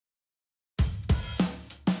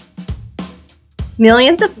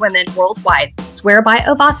Millions of women worldwide swear by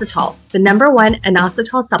Ovasitol, the #1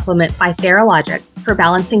 inositol supplement by Theralogics for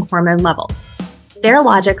balancing hormone levels.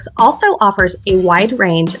 Theralogics also offers a wide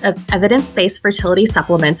range of evidence-based fertility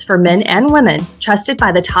supplements for men and women trusted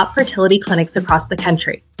by the top fertility clinics across the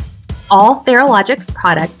country. All Theralogics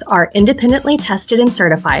products are independently tested and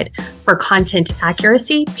certified for content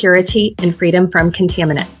accuracy, purity, and freedom from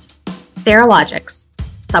contaminants. Theralogics,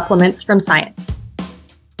 supplements from science.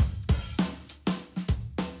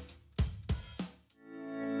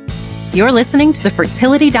 You're listening to the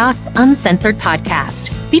Fertility Docs Uncensored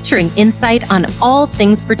podcast, featuring insight on all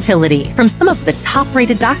things fertility from some of the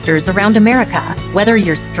top-rated doctors around America. Whether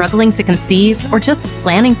you're struggling to conceive or just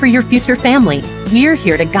planning for your future family, we're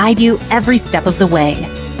here to guide you every step of the way.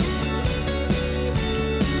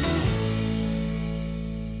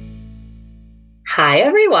 Hi,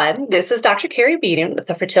 everyone. This is Dr. Carrie Beaton with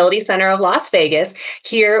the Fertility Center of Las Vegas,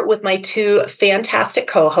 here with my two fantastic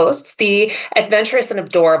co-hosts, the adventurous and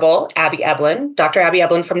adorable Abby Eblin, Dr. Abby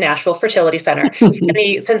Eblin from Nashville Fertility Center, and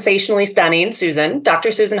the sensationally stunning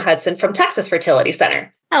Dr. Susan Hudson from Texas Fertility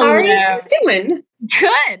Center. Hello. How are you guys doing?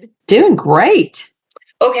 Good. Doing great.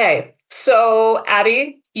 Okay, so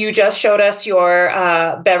Abby, you just showed us your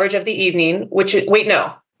beverage of the evening, which is, wait,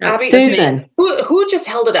 no. Abby, Susan. Who just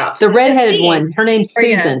held it up? The redheaded one. Her name's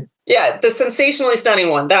Susan. Yeah, the sensationally stunning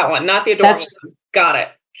one. That one, not the adorable one. Got it.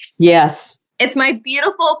 Yes. It's my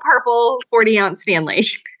beautiful purple 40-ounce Stanley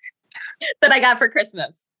that I got for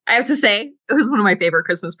Christmas. I have to say, it was one of my favorite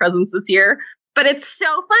Christmas presents this year. But it's so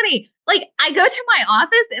funny. Like, I go to my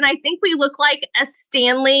office and I think we look like a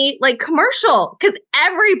Stanley commercial because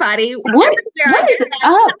everybody. What is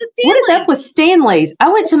up? What is up with Stanleys? I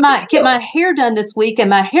went to get my hair done this week, and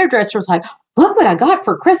my hairdresser was like, "Look what I got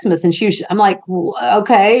for Christmas!" And I'm like, well,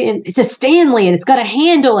 "Okay." And it's a Stanley, and it's got a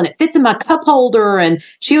handle, and it fits in my cup holder. And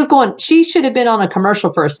she was going. She should have been on a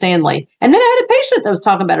commercial for a Stanley. And then I had a patient that was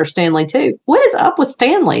talking about her Stanley too. What is up with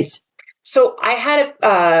Stanleys? So I had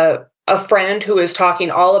a friend who was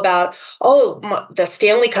talking all about, the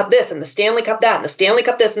Stanley Cup this and the Stanley Cup that and the Stanley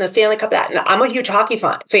Cup this and the Stanley Cup that. And I'm a huge hockey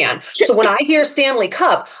fan. So when I hear Stanley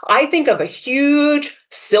Cup, I think of a huge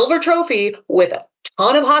silver trophy with a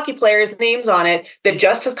ton of hockey players' names on it that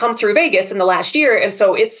just has come through Vegas in the last year. And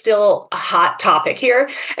so it's still a hot topic here.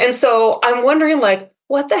 And so I'm wondering,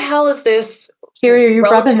 what the hell is this? Carrie, are you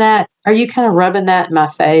rubbing that? Are you kind of rubbing that in my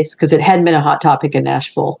face? Because it hadn't been a hot topic in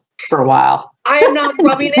Nashville for a while. I am not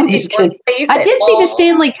rubbing it in your face. I did see the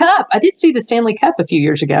Stanley Cup. I did see the Stanley Cup a few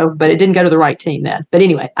years ago, but it didn't go to the right team then. But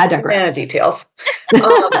anyway, I digress. Details.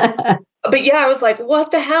 But yeah, I was like,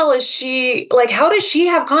 what the hell is she, how does she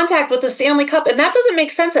have contact with the Stanley Cup? And that doesn't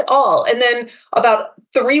make sense at all. And then about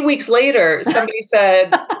 3 weeks later, somebody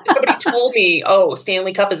told me,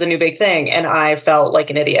 Stanley Cup is the new big thing. And I felt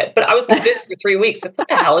like an idiot, but I was convinced for 3 weeks. What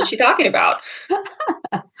the hell is she talking about?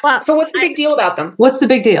 Well, so what's the big deal about them? What's the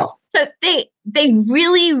big deal? So they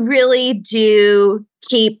really, really do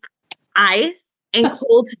keep ice and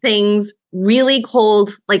cold things really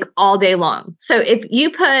cold, all day long. So if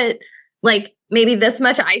you put maybe this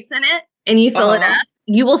much ice in it and you fill it up,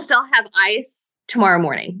 you will still have ice tomorrow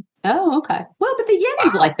morning. Oh, okay. Well, but the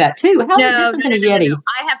Yeti's like that too. How's it different than a Yeti? No.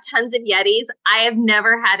 I have tons of Yetis. I have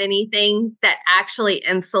never had anything that actually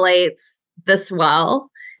insulates this well.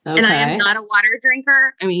 Okay. And I am not a water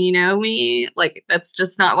drinker. I mean, you know me, that's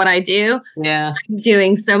just not what I do. Yeah. I'm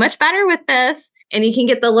doing so much better with this. And you can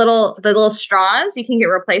get the little straws. You can get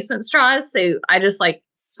replacement straws. So I just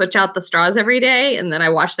switch out the straws every day. And then I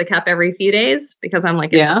wash the cup every few days because I'm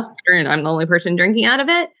and I'm the only person drinking out of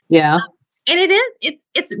it. Yeah. And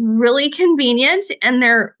it's really convenient, and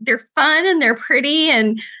they're fun and they're pretty,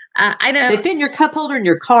 and I know they fit in your cup holder in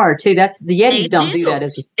your car too. That's the Yetis don't do that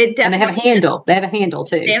and they have a handle. They have a handle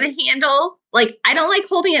too. They have a handle. I don't like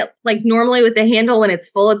holding it normally with the handle when it's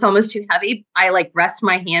full. It's almost too heavy. I rest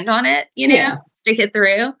my hand on it, stick it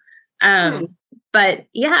through. But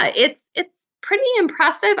yeah, it's pretty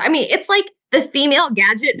impressive. I mean, it's the female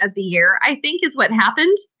gadget of the year, I think, is what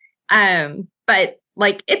happened. But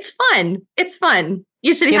it's fun. It's fun.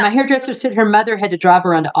 You should. Yeah, my hairdresser said her mother had to drive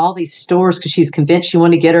around to all these stores because she was convinced she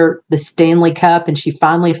wanted to get her the Stanley Cup, and she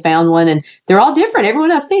finally found one. And they're all different.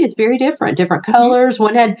 Everyone I've seen is very different colors.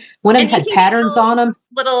 One of them had patterns on them.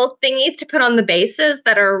 Little thingies to put on the bases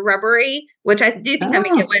that are rubbery, which I do think I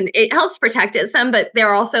make it when it helps protect it some, but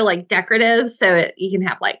they're also Oh, decorative, so you can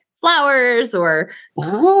have flowers or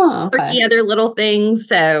quirky other little things.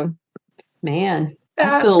 So, man.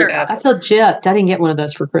 I feel gypped. I didn't get one of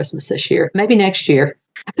those for Christmas this year. Maybe next year.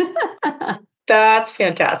 That's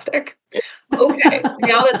fantastic. Okay,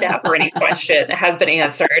 now that that burning question has been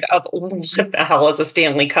answered of what the hell is a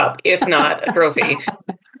Stanley Cup, if not a trophy,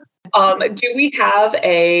 do we have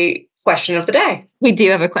a question of the day? We do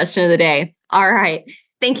have a question of the day. All right.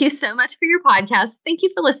 Thank you so much for your podcast. Thank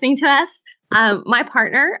you for listening to us. My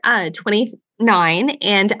partner, 29,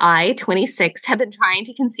 and I, 26, have been trying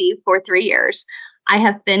to conceive for 3 years. I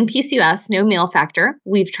have thin PCOS, no male factor.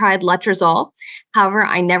 We've tried letrozole. However,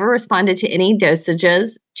 I never responded to any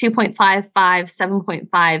dosages, 2.5, 5,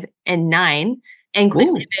 7.5, and 9, and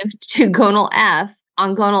quickly moved to Gonal F.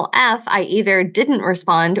 On Gonal F, I either didn't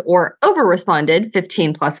respond or over-responded,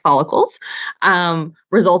 15 plus follicles,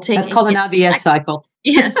 resulting That's called an IVF cycle.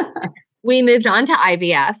 Yes. We moved on to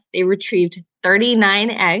IVF. They retrieved 39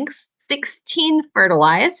 eggs, 16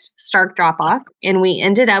 fertilized, stark drop-off, and we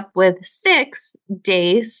ended up with 6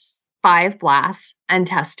 days, 5 blasts,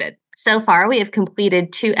 untested. So far, we have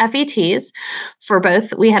completed 2 FETs. For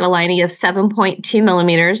both, we had a lining of 7.2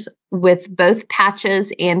 millimeters with both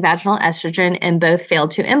patches and vaginal estrogen, and both failed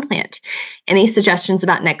to implant. Any suggestions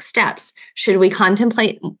about next steps? Should we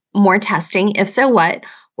contemplate more testing? If so, what?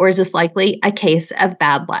 Or is this likely a case of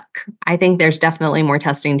bad luck? I think there's definitely more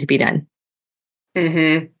testing to be done.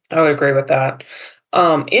 I would agree with that.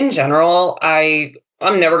 In general, I'm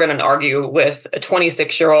never going to argue with a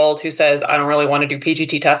 26-year-old who says, I don't really want to do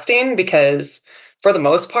PGT testing, because for the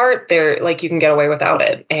most part, they're like, you can get away without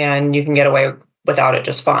it, and you can get away without it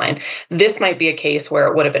just fine. This might be a case where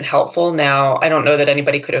it would have been helpful. Now, I don't know that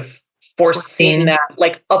anybody could have foreseen that,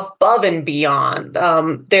 like, above and beyond.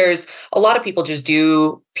 There's a lot of people just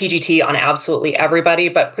do PGT on absolutely everybody,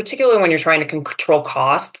 but particularly when you're trying to control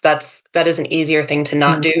costs, that is an easier thing to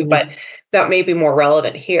not do, but that may be more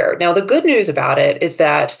relevant here. Now, the good news about it is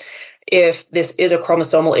that if this is a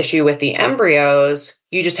chromosomal issue with the embryos,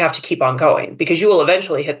 you just have to keep on going, because you will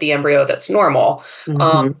eventually hit the embryo that's normal.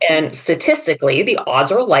 And statistically, the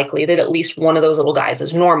odds are likely that at least one of those little guys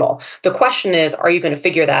is normal. The question is, are you going to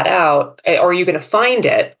figure that out? Or are you going to find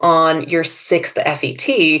it on your 6th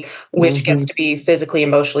FET, which gets to be physically,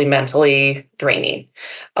 emotionally, mentally draining?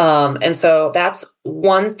 And so that's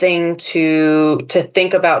one thing to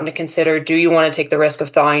think about and to consider. Do you want to take the risk of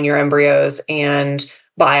thawing your embryos and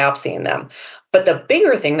biopsying them? But the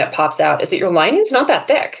bigger thing that pops out is that your lining's not that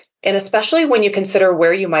thick. And especially when you consider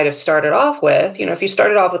where you might have started off with, if you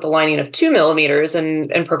started off with a lining of 2 millimeters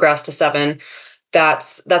and progressed to 7,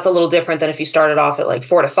 that's a little different than if you started off at like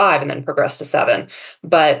 4 to 5 and then progressed to 7.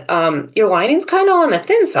 But your lining's kind of on the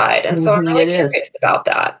thin side. And so I'm really curious about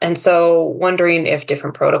that. And so wondering if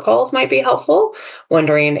different protocols might be helpful,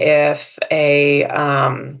 wondering if a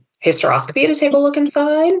hysteroscopy to take a look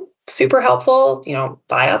inside, super helpful,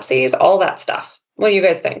 biopsies, all that stuff. What do you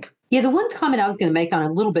guys think? Yeah, the one comment I was going to make on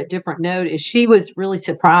a little bit different note is she was really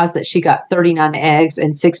surprised that she got 39 eggs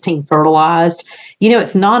and 16 fertilized.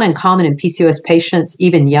 It's not uncommon in PCOS patients,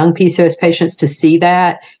 even young PCOS patients, to see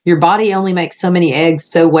that. Your body only makes so many eggs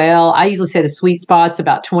so well. I usually say the sweet spot's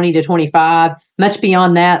about 20 to 25. Much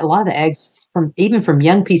beyond that, a lot of the eggs from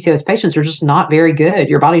young PCOS patients are just not very good.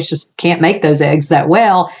 Your body just can't make those eggs that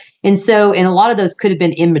well. And a lot of those could have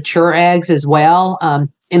been immature eggs as well.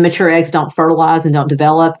 Immature eggs don't fertilize and don't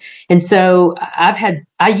develop. And so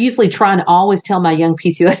I usually try and always tell my young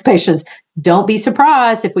PCOS patients, don't be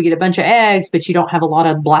surprised if we get a bunch of eggs, but you don't have a lot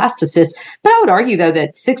of blastocysts. But I would argue, though,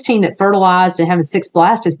 that 16 that fertilized and having 6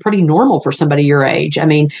 blasts is pretty normal for somebody your age. I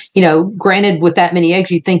mean, granted, with that many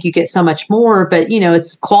eggs, you'd think you get so much more, but,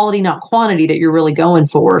 it's quality, not quantity that you're really going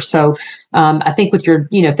for. So I think with your,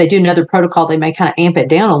 if they do another protocol, they may kind of amp it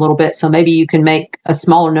down a little bit. So maybe you can make a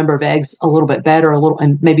smaller number of eggs a little bit better,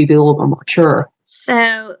 and maybe be a little bit more mature.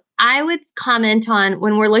 So I would comment on,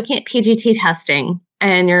 when we're looking at PGT testing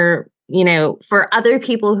and you're, for other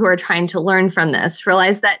people who are trying to learn from this,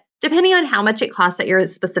 realize that depending on how much it costs at your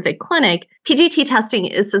specific clinic, PGT testing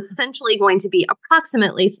is essentially going to be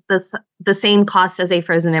approximately the same cost as a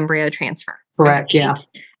frozen embryo transfer. Correct, yeah.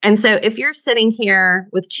 And so if you're sitting here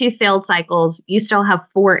with 2 failed cycles, you still have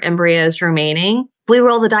 4 embryos remaining. If we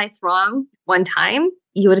roll the dice wrong one time,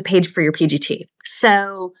 you would have paid for your PGT.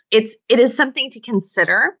 So it is something to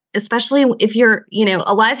consider, especially if you're,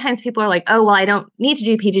 a lot of times people are like, oh, well, I don't need to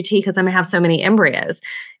do PGT because I'm going to have so many embryos.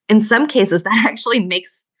 In some cases, that actually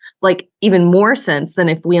makes even more sense than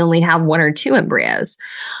if we only have 1 or 2 embryos.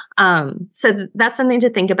 So that's something to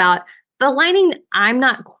think about. The lining, I'm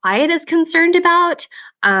not quite as concerned about.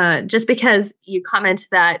 just because you comment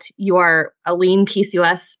that you are a lean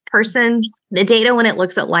PCOS person, the data when it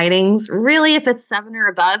looks at lightings, really, if it's 7 or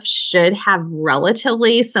above, should have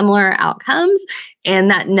relatively similar outcomes.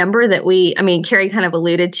 And that number that Carrie kind of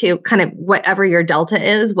alluded to, kind of whatever your delta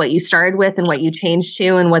is, what you started with and what you changed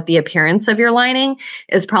to, and what the appearance of your lining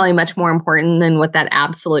is probably much more important than what that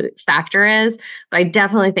absolute factor is. But I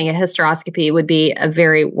definitely think a hysteroscopy would be a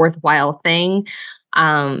very worthwhile thing.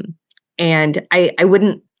 And I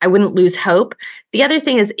wouldn't lose hope. The other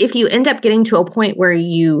thing is, if you end up getting to a point where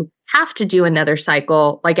you have to do another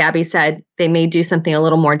cycle, like Abby said, they may do something a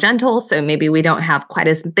little more gentle. So maybe we don't have quite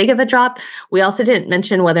as big of a drop. We also didn't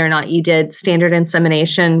mention whether or not you did standard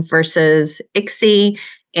insemination versus ICSI.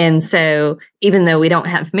 And so even though we don't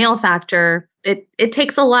have male factor, it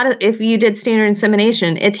takes a lot if you did standard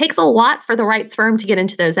insemination, it takes a lot for the right sperm to get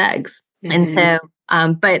into those eggs. Mm-hmm. And so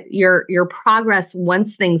but your progress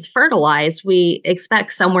once things fertilize, we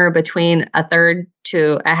expect somewhere between a third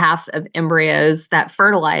to a half of embryos that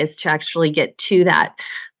fertilize to actually get to that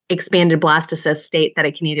expanded blastocyst state that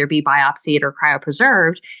it can either be biopsied or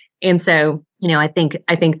cryopreserved. And so, I think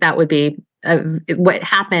that would be what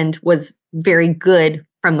happened was very good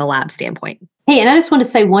from the lab standpoint. Hey, and I just want to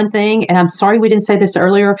say one thing, and I'm sorry we didn't say this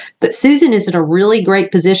earlier, but Susan is in a really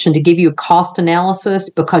great position to give you a cost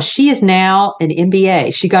analysis because she is now an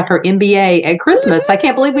MBA. She got her MBA at Christmas. I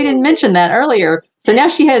can't believe we didn't mention that earlier. So now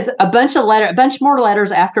she has a bunch more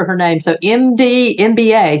letters after her name. So MD,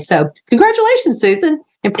 MBA. So congratulations, Susan.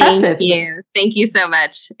 Impressive. Thank you so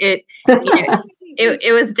much.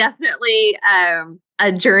 It was definitely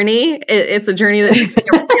a journey. It's a journey that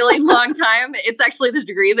took a really long time. It's actually the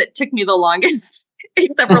degree that took me the longest,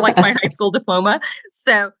 except for like my high school diploma.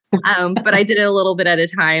 So, but I did it a little bit at a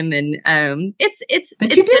time, and it's you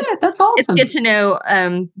did it. That's awesome. It's good to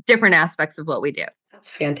know different aspects of what we do.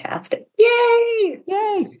 That's fantastic. Yay!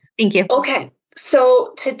 Thank you. Okay.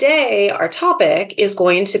 So today our topic is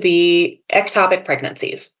going to be ectopic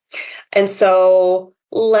pregnancies. And so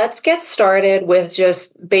let's get started with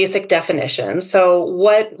just basic definitions. So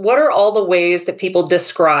what are all the ways that people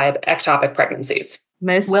describe ectopic pregnancies?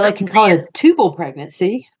 I can call it a tubal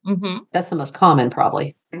pregnancy. Mm-hmm. That's the most common,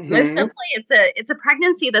 probably. Mm-hmm. Most simply, it's a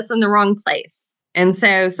pregnancy that's in the wrong place. And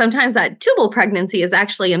so sometimes that tubal pregnancy is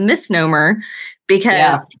actually a misnomer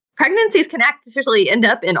because pregnancies can actually end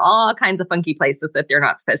up in all kinds of funky places that they're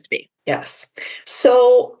not supposed to be. Yes.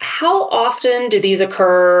 So how often do these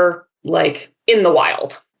occur, like in the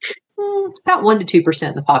wild? About 1% to 2%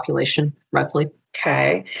 of the population, roughly.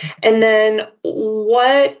 Okay. And then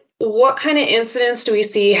what kind of incidents do we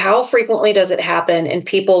see? How frequently does it happen in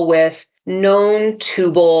people with known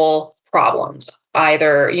tubal problems?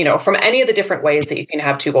 Either, from any of the different ways that you can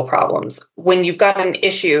have tubal problems. When you've got an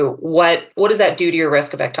issue, what does that do to your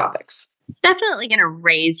risk of ectopics? It's definitely going to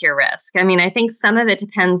raise your risk. I think some of it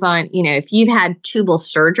depends on, if you've had tubal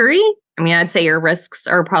surgery, I'd say your risks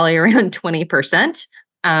are probably around 20%,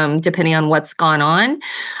 depending on what's gone on.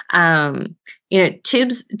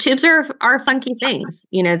 Tubes are funky things.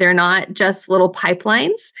 They're not just little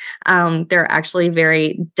pipelines. They're actually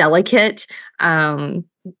very delicate.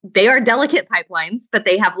 They are delicate pipelines, but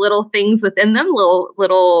they have little things within them,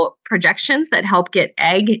 little projections that help get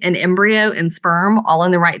egg and embryo and sperm all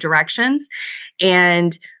in the right directions.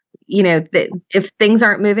 And, if things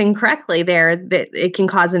aren't moving correctly there, that it can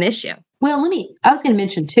cause an issue. Well, I was going to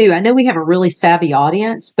mention too, I know we have a really savvy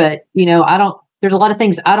audience, but, there's a lot of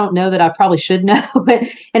things I don't know that I probably should know.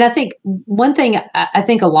 And I think one thing I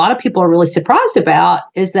think a lot of people are really surprised about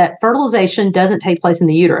is that fertilization doesn't take place in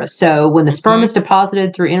the uterus. So when the sperm is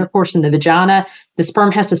deposited through intercourse in the vagina, the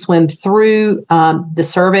sperm has to swim through the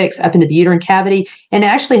cervix up into the uterine cavity, and it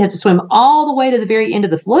actually has to swim all the way to the very end of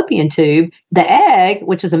the fallopian tube. The egg,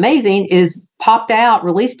 which is amazing, is popped out,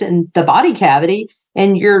 released in the body cavity,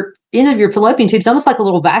 and your end of your fallopian tube is almost like a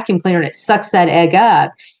little vacuum cleaner, and it sucks that egg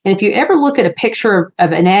up. And if you ever look at a picture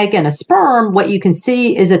of an egg and a sperm, what you can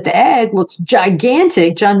see is that the egg looks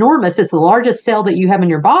gigantic, ginormous. It's the largest cell that you have in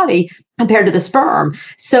your body compared to the sperm.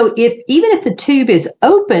 So even if the tube is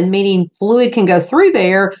open, meaning fluid can go through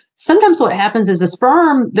there, sometimes what happens is the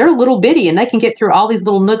sperm, they're little bitty and they can get through all these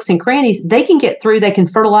little nooks and crannies. They can get through, they can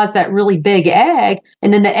fertilize that really big egg.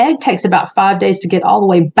 And then the egg takes about 5 days to get all the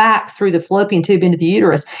way back through the fallopian tube into the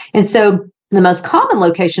uterus. And so the most common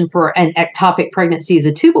location for an ectopic pregnancy is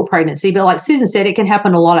a tubal pregnancy, but like Susan said, it can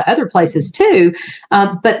happen in a lot of other places too.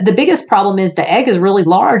 But the biggest problem is the egg is really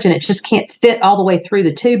large and it just can't fit all the way through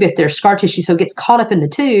the tube if there's scar tissue, so it gets caught up in the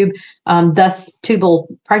tube, thus tubal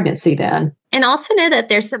pregnancy then. And also know that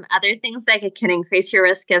there's some other things that can increase your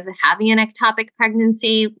risk of having an ectopic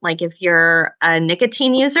pregnancy, like if you're a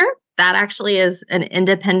nicotine user. that actually is an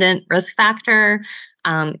independent risk factor.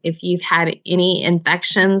 If you've had any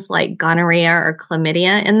infections like gonorrhea or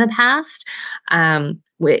chlamydia in the past,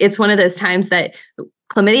 it's one of those times that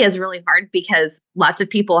chlamydia is really hard because lots of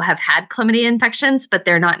people have had chlamydia infections, but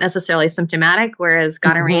they're not necessarily symptomatic. Whereas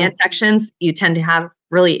gonorrhea infections, you tend to have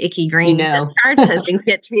really icky green discharge, so things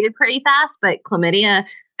get treated pretty fast. But chlamydia,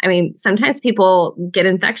 I mean, sometimes people get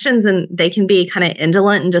infections and they can be kind of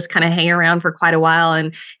indolent and just kind of hang around for quite a while,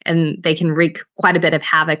 and they can wreak quite a bit of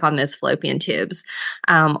havoc on those fallopian tubes.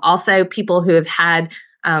 Also, people who have had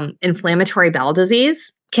inflammatory bowel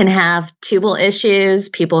disease can have tubal issues.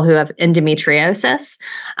 People who have endometriosis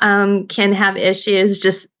can have issues.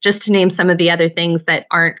 Just to name some of the other things that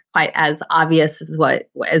aren't quite as obvious as what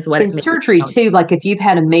in surgery too. Like if you've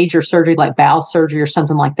had a major surgery, like bowel surgery or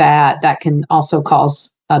something like that, that can also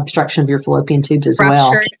cause obstruction of your fallopian tubes as well.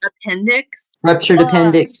 Ruptured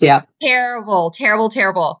appendix. Yeah. Terrible, terrible,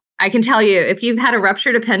 terrible. I can tell you, if you've had a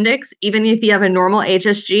ruptured appendix, even if you have a normal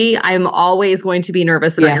HSG, I'm always going to be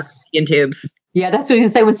nervous about your fallopian tubes. Yeah, that's what you can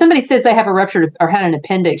say. When somebody says they have a ruptured or had an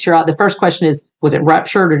appendix, the first question is, was it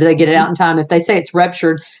ruptured or did they get it out in time? If they say it's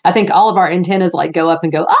ruptured, I think all of our antennas like go up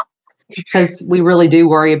and go up because we really do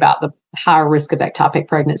worry about the higher risk of ectopic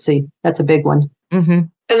pregnancy. That's a big one. Mm-hmm.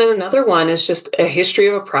 And then another one is just a history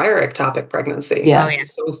of a prior ectopic pregnancy.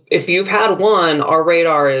 Yes. So if you've had one, our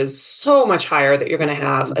radar is so much higher that you're going to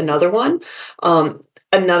have another one.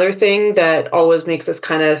 Another thing that always makes us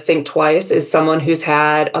kind of think twice is someone who's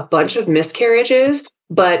had a bunch of miscarriages,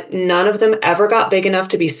 but none of them ever got big enough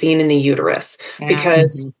to be seen in the uterus.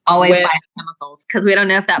 Because always biochemicals, because we don't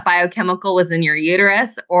know if that biochemical was in your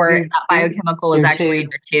uterus or that biochemical was actually in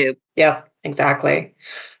your tube. Yep, exactly.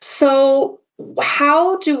 So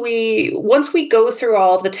how do we, once we go through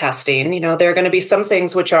all of the testing, there are going to be some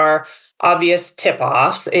things which are obvious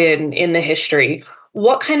tip-offs in the history.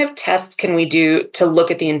 What kind of tests can we do to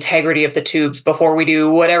look at the integrity of the tubes before we do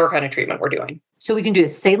whatever kind of treatment we're doing? So we can do a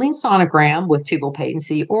saline sonogram with tubal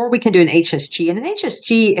patency, or we can do an HSG. And an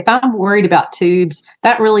HSG, if I'm worried about tubes,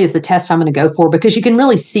 that really is the test I'm going to go for because you can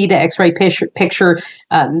really see the X-ray picture.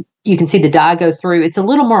 You can see the dye go through. It's a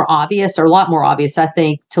little more obvious, or a lot more obvious, I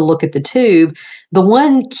think, to look at the tube. The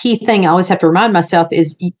one key thing I always have to remind myself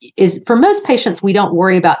is for most patients, we don't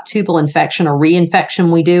worry about tubal infection or reinfection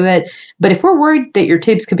when we do it. But if we're worried that your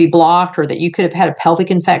tubes could be blocked or that you could have had a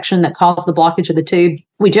pelvic infection that caused the blockage of the tube,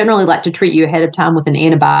 we generally like to treat you ahead of time with an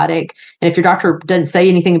antibiotic. And if your doctor doesn't say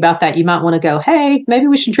anything about that, you might want to go, hey, maybe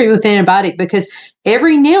we should treat you with an antibiotic, because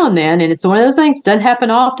every now and then, and it's one of those things, doesn't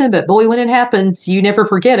happen often, but boy, when it happens, you never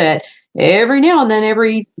forget it. Every now and then,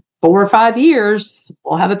 every 4 or 5 years,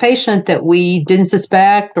 we'll have a patient that we didn't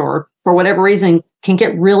suspect or for whatever reason can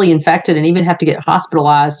get really infected and even have to get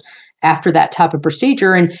hospitalized after that type of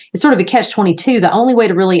procedure. And it's sort of a catch-22. The only way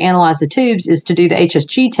to really analyze the tubes is to do the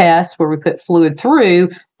HSG test where we put fluid through,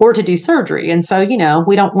 or to do surgery. And so,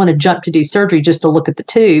 we don't want to jump to do surgery just to look at the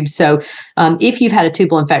tubes. So if you've had a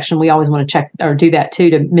tubal infection, we always want to check or do that too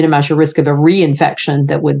to minimize your risk of a reinfection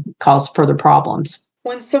that would cause further problems.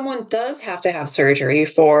 When someone does have to have surgery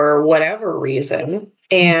for whatever reason,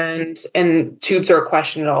 and tubes are a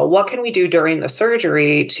question at all, what can we do during the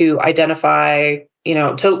surgery to identify,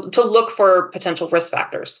 to look for potential risk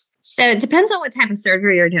factors? So it depends on what type of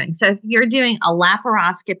surgery you're doing. So if you're doing a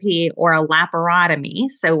laparoscopy or a laparotomy,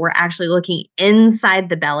 so we're actually looking inside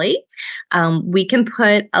the belly, we can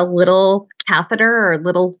put a little catheter or a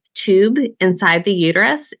little tube inside the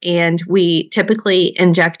uterus, and we typically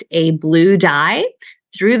inject a blue dye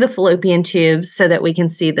through the fallopian tubes so that we can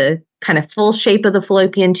see the kind of full shape of the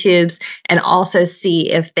fallopian tubes and also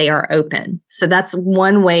see if they are open. So that's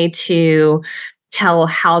one way to tell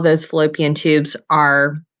how those fallopian tubes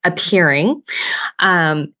are appearing.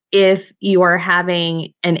 If you are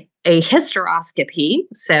having a hysteroscopy,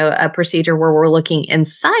 so a procedure where we're looking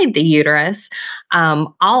inside the uterus,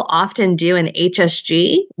 I'll often do an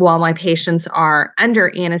HSG while my patients are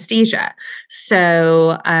under anesthesia.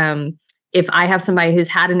 So if I have somebody who's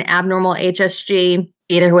had an abnormal HSG,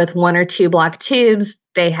 either with 1 or 2 blocked tubes,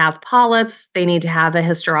 they have polyps, they need to have a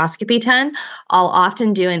hysteroscopy done, I'll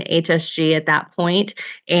often do an HSG at that point.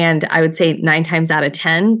 And I would say 9 times out of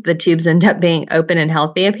 10, the tubes end up being open and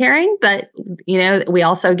healthy appearing. But, we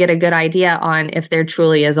also get a good idea on if there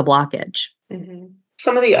truly is a blockage. Mm-hmm.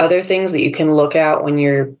 Some of the other things that you can look at when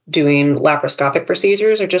you're doing laparoscopic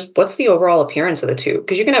procedures are just what's the overall appearance of the tube?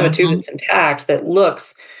 Because you can have a tube that's intact that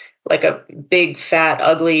looks like a big, fat,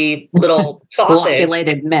 ugly little sausage.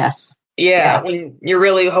 Blockulated mess. Yeah, when you're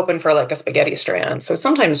really hoping for like a spaghetti strand. So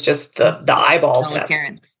sometimes just the eyeball test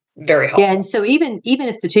is very helpful. Yeah, and so even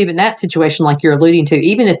if the tube in that situation, like you're alluding to,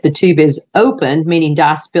 even if the tube is open, meaning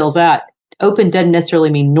dye spills out, open doesn't necessarily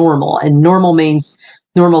mean normal, and normal means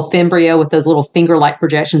normal fembrio with those little finger-like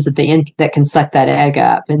projections at the end that can suck that egg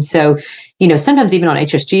up. And so, sometimes even on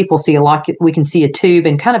HSG, if we can see a tube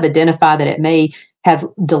and kind of identify that it may have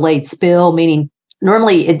delayed spill, meaning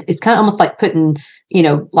normally it's kind of almost like putting,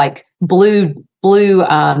 like blue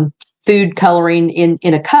food coloring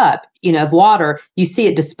in a cup, of water. You see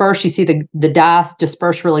it disperse. You see the dye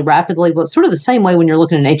disperse really rapidly. Well, it's sort of the same way when you're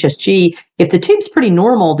looking at an HSG. If the tube's pretty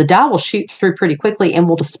normal, the dye will shoot through pretty quickly and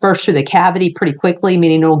will disperse through the cavity pretty quickly,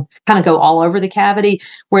 meaning it'll kind of go all over the cavity.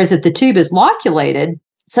 Whereas if the tube is loculated,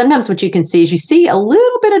 sometimes what you can see is you see a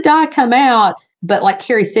little bit of dye come out, but like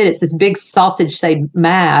Carrie said, it's this big sausage-shaped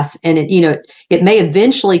mass, and it may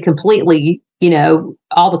eventually completely,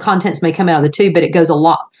 all the contents may come out of the tube, but it goes a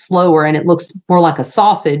lot slower and it looks more like a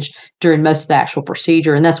sausage during most of the actual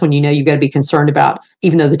procedure. And that's when you've got to be concerned about,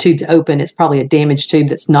 even though the tube's open, it's probably a damaged tube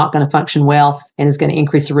that's not going to function well and is going to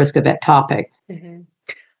increase the risk of ectopic. Mm-hmm.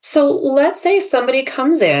 So let's say somebody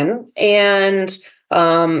comes in and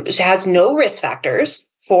has no risk factors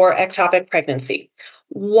for ectopic pregnancy.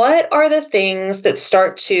 What are the things that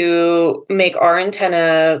start to make our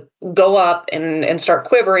antenna go up and start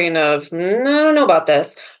quivering of, I don't know about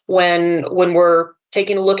this, when we're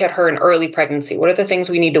taking a look at her in early pregnancy? What are the things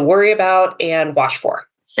we need to worry about and watch for?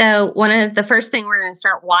 So one of the first thing we're going to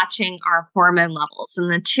start watching are hormone levels.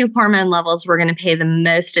 And the two hormone levels we're going to pay the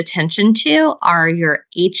most attention to are your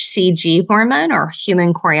HCG hormone, or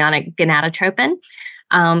human chorionic gonadotropin,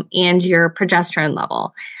 and your progesterone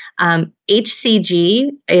level.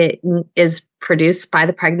 HCG is produced by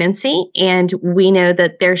the pregnancy, and we know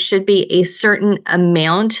that there should be a certain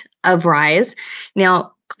amount of rise.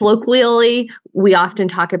 Now, colloquially, we often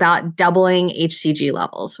talk about doubling HCG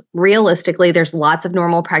levels. Realistically, there's lots of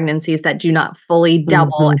normal pregnancies that do not fully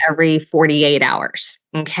double every 48 hours.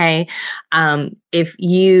 Okay. If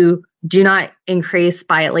you do not increase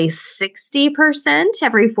by at least 60%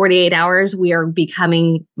 every 48 hours, we are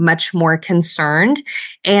becoming much more concerned.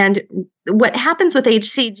 And what happens with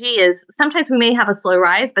HCG is sometimes we may have a slow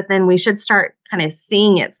rise, but then we should start kind of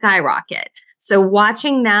seeing it skyrocket. So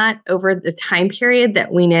watching that over the time period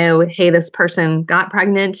that we know, hey, this person got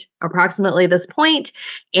pregnant approximately this point,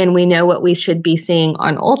 and we know what we should be seeing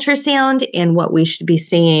on ultrasound and what we should be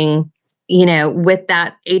seeing, with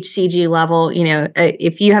that HCG level.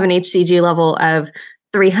 If you have an HCG level of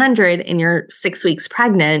 300 and you're 6 weeks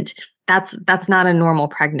pregnant, that's not a normal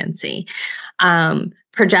pregnancy.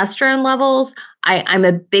 Progesterone levels, I'm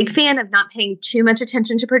a big fan of not paying too much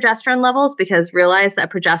attention to progesterone levels, because realize that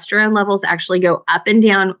progesterone levels actually go up and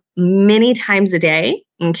down many times a day.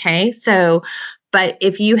 Okay. So, but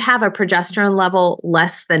if you have a progesterone level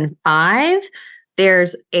less than 5,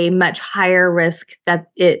 there's a much higher risk that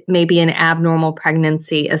it may be an abnormal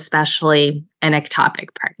pregnancy, especially an ectopic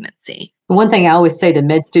pregnancy. One thing I always say to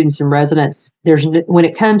med students and residents, when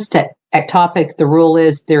it comes to ectopic, the rule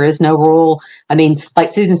is there is no rule. I mean, like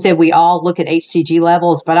Susan said, we all look at HCG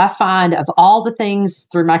levels, but I find of all the things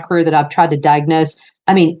through my career that I've tried to diagnose,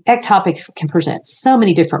 ectopics can present so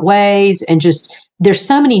many different ways, and just there's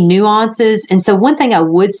so many nuances. And so one thing I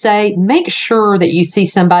would say, make sure that you see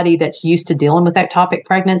somebody that's used to dealing with ectopic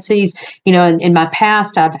pregnancies. In my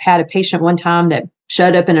past, I've had a patient one time that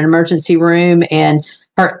showed up in an emergency room, and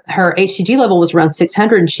her HCG level was around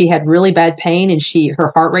 600, and she had really bad pain, and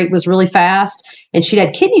her heart rate was really fast, and she'd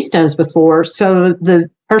had kidney stones before. So the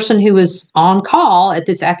person who was on call at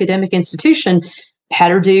this academic institution had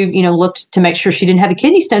her looked to make sure she didn't have a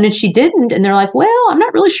kidney stone, and she didn't. And they're like, well, I'm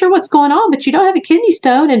not really sure what's going on, but you don't have a kidney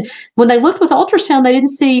stone. And when they looked with ultrasound, they didn't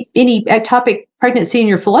see any ectopic pregnancy in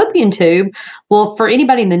your fallopian tube. Well, for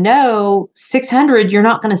anybody in the know, 600, you're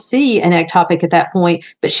not going to see an ectopic at that point.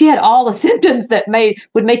 But she had all the symptoms that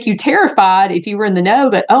would make you terrified if you were in the know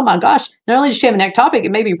that, oh my gosh, not only does she have an ectopic,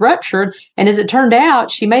 it may be ruptured. And as it turned out,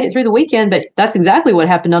 she made it through the weekend, but that's exactly what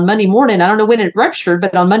happened on Monday morning. I don't know when it ruptured,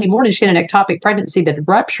 but on Monday morning, she had an ectopic pregnancy that had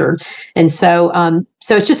ruptured. And so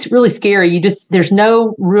it's just really scary. There's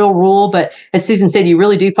no real rule, but as Susan said, you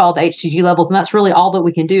really do follow the HCG levels. And that's really all that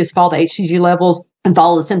we can do, is follow the HCG levels and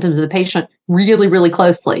follow the symptoms of the patient really, really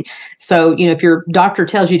closely. So, if your doctor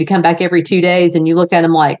tells you to come back every 2 days and you look at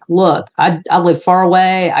them like, look, I live far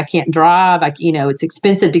away, I can't drive, it's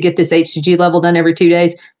expensive to get this HCG level done every 2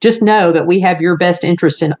 days, just know that we have your best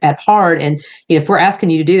interest at heart. And if we're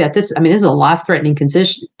asking you to do that, this is a life-threatening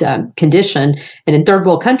condition. And in third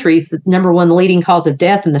world countries, the number one leading cause of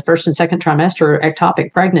death in the first and second trimester are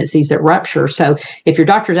ectopic pregnancies that rupture. So if your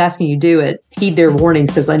doctor's asking you to do it, heed their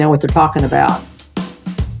warnings, because they know what they're talking about.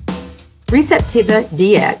 Receptiva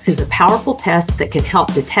DX is a powerful test that can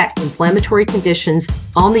help detect inflammatory conditions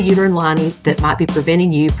on the uterine lining that might be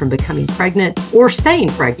preventing you from becoming pregnant or staying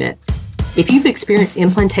pregnant. If you've experienced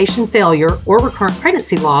implantation failure or recurrent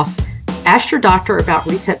pregnancy loss, ask your doctor about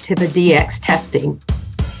Receptiva DX testing.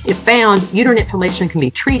 If found, uterine inflammation can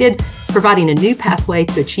be treated, providing a new pathway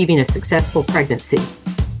to achieving a successful pregnancy.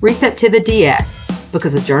 Receptiva DX,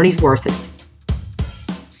 because the journey's worth it.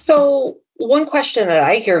 So one question that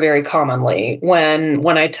I hear very commonly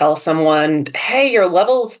when I tell someone, hey, your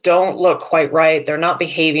levels don't look quite right, they're not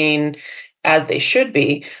behaving as they should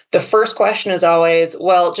be, the first question is always,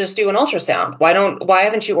 well, just do an ultrasound. Why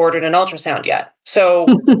haven't you ordered an ultrasound yet? So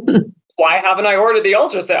why haven't I ordered the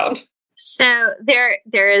ultrasound? So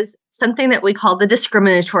there is something that we call the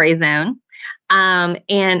discriminatory zone.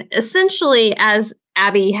 And essentially, as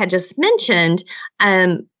Abby had just mentioned,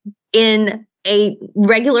 in a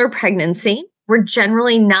regular pregnancy, we're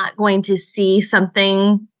generally not going to see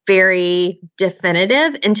something very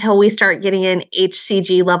definitive until we start getting an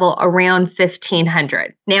HCG level around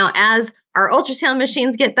 1500. Now, as our ultrasound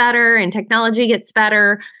machines get better and technology gets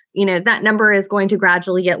better, that number is going to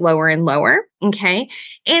gradually get lower and lower. Okay.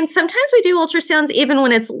 And sometimes we do ultrasounds even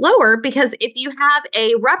when it's lower, because if you have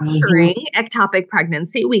a rupturing ectopic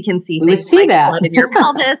pregnancy, we can see things like blood in your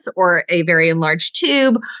pelvis or a very enlarged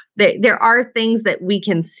tube. There are things that we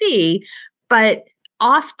can see, but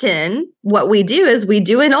often what we do is we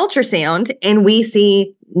do an ultrasound and we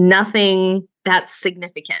see nothing that's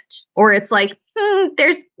significant. Or it's like,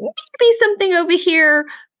 there's maybe something over here,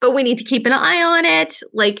 but we need to keep an eye on it.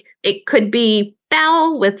 Like, it could be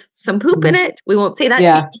bowel with some poop in it. We won't say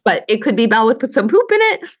that, but it could be bowel with some poop in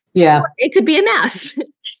it. Yeah. Or it could be a mass.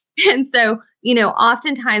 And so,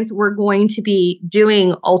 oftentimes we're going to be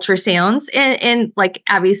doing ultrasounds. And like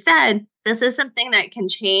Abby said, this is something that can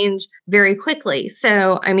change very quickly.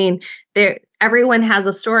 So, everyone has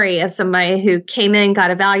a story of somebody who came in,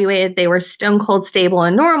 got evaluated, they were stone cold stable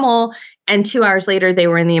and normal, and 2 hours later, they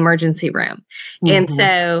were in the emergency room. And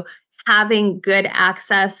so having good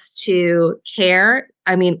access to care,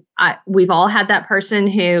 we've all had that person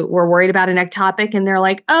who were worried about an ectopic and they're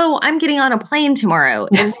like, oh, I'm getting on a plane tomorrow.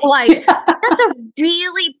 And we're like, that's a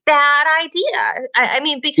really bad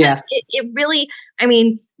idea. Because it really,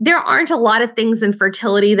 there aren't a lot of things in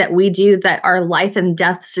fertility that we do that are life and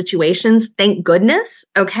death situations, thank goodness.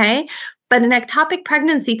 Okay. But an ectopic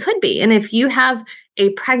pregnancy could be. And if you have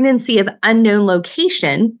a pregnancy of unknown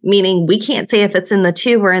location, meaning we can't say if it's in the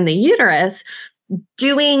tube or in the uterus,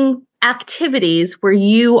 doing activities where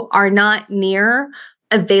you are not near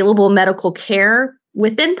available medical care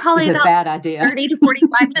within probably about bad idea. 30 to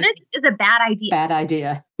 45 minutes is a bad idea. Bad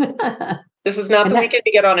idea. This is not the weekend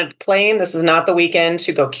to get on a plane. This is not the weekend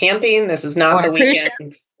to go camping. This is not the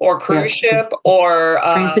weekend or cruise ship or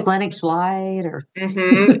transatlantic flight or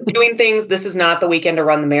doing things. This is not the weekend to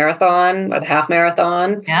run the marathon or the half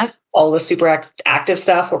marathon. Yeah. All the super active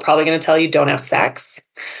stuff. We're probably going to tell you don't have sex.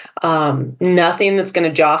 Nothing that's going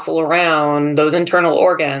to jostle around those internal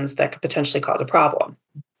organs that could potentially cause a problem.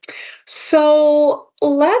 So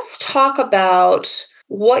let's talk about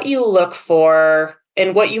what you look for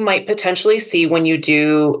and what you might potentially see when you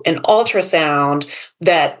do an ultrasound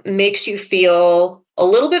that makes you feel a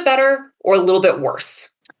little bit better or a little bit worse.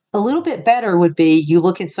 A little bit better would be you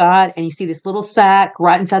look inside and you see this little sac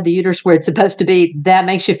right inside the uterus where it's supposed to be. That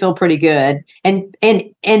makes you feel pretty good. And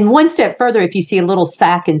one step further, if you see a little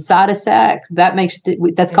sac inside a sac,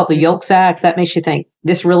 that's called the yolk sac. That makes you think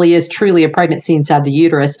this really is truly a pregnancy inside the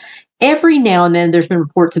uterus. Every now and then, there's been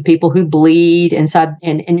reports of people who bleed inside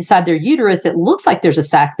and inside their uterus. It looks like there's a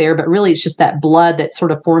sac there, but really it's just that blood that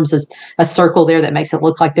sort of forms a circle there that makes it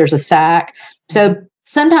look like there's a sac. So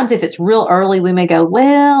sometimes if it's real early, we may go,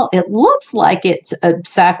 well, it looks like it's a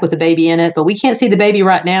sac with a baby in it, but we can't see the baby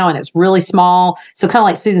right now and it's really small. So kind of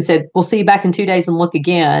like Susan said, we'll see you back in 2 days and look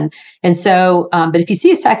again. And so, but if you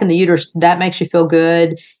see a sac in the uterus, that makes you feel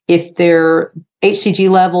good. If their HCG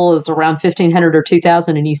level is around 1500 or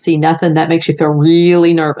 2000 and you see nothing, that makes you feel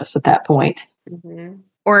really nervous at that point. Mm-hmm.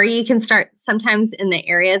 Or you can start sometimes in the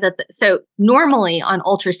area so normally on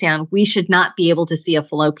ultrasound, we should not be able to see a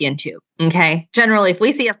fallopian tube. Okay. Generally, if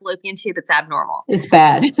we see a fallopian tube, it's abnormal. It's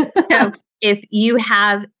bad. So if you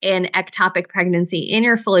have an ectopic pregnancy in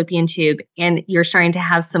your fallopian tube and you're starting to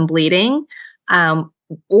have some bleeding,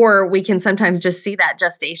 or we can sometimes just see that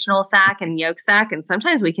gestational sac and yolk sac. And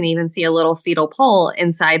sometimes we can even see a little fetal pole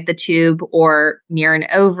inside the tube or near an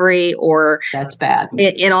ovary or that's bad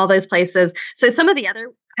in all those places. So some of the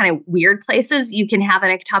other kind of weird places, you can have an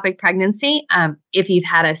ectopic pregnancy. If you've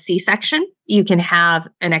had a C-section, you can have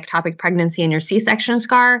an ectopic pregnancy in your C-section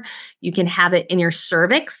scar. You can have it in your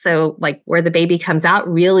cervix. So like where the baby comes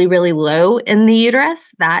out really, really low in the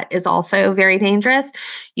uterus. That is also very dangerous.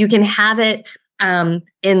 You can have it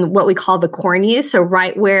in what we call the cornu. So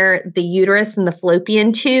right where the uterus and the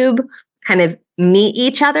fallopian tube kind of meet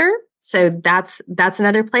each other. So that's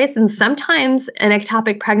another place. And sometimes an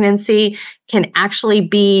ectopic pregnancy can actually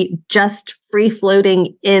be just free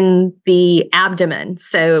floating in the abdomen.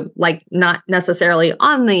 So like not necessarily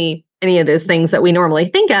on any of those things that we normally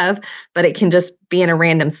think of, but it can just be in a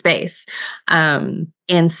random space.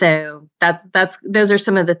 And so those are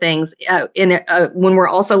some of the things when we're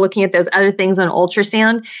also looking at those other things on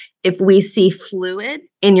ultrasound. If we see fluid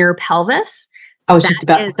in your pelvis, I was just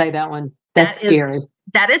about to say that one. That's scary.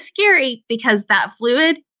 That is scary because that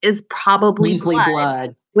fluid is probably usually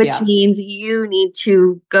blood, which means you need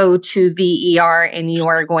to go to the ER and you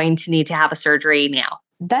are going to need to have a surgery now.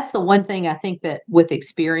 That's the one thing I think that with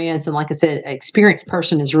experience, and like I said, an experienced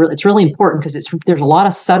person it's really important because there's a lot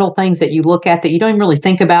of subtle things that you look at that you don't even really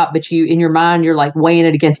think about, but you in your mind you're like weighing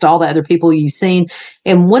it against all the other people you've seen.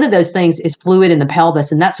 And one of those things is fluid in the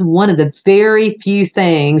pelvis, and that's one of the very few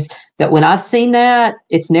things that when I've seen that,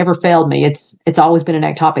 it's never failed me. It's always been an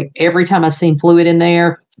ectopic. Every time I've seen fluid in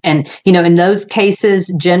there. And, in those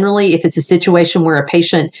cases, generally, if it's a situation where a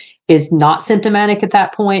patient is not symptomatic at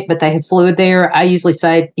that point, but they have fluid there, I usually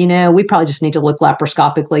say, we probably just need to look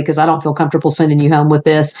laparoscopically because I don't feel comfortable sending you home with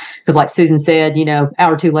this. Because like Susan said,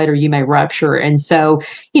 hour or two later, you may rupture. And so,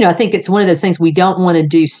 I think it's one of those things we don't want to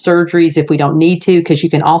do surgeries if we don't need to, because you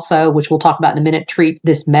can also, which we'll talk about in a minute, treat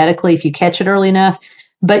this medically if you catch it early enough.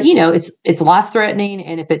 But, it's life-threatening.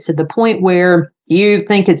 And if it's at the point where you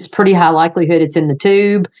think it's pretty high likelihood it's in the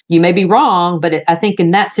tube, you may be wrong. But I think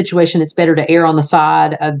in that situation, it's better to err on the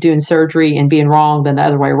side of doing surgery and being wrong than the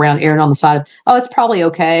other way around, erring on the side of, oh, it's probably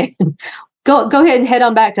okay. Go ahead and head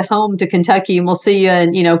on back to home to Kentucky, and we'll see you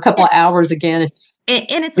in, a couple of hours again.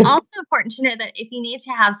 And it's also important to know that if you need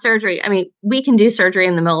to have surgery, we can do surgery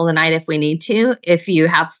in the middle of the night if we need to, if you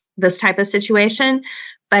have this type of situation.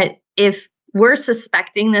 But if we're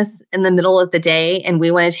suspecting this in the middle of the day and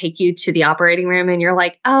we want to take you to the operating room and you're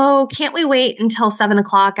like, oh, can't we wait until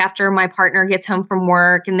 7:00 after my partner gets home from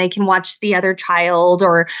work and they can watch the other child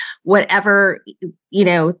or whatever,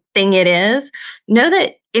 thing it is, know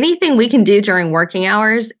that anything we can do during working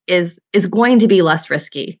hours is going to be less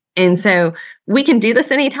risky. And so we can do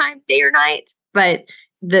this anytime, day or night, but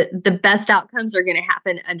the best outcomes are going to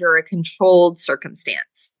happen under a controlled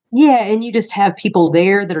circumstance. Yeah, and you just have people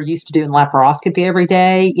there that are used to doing laparoscopy every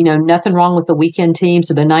day. Nothing wrong with the weekend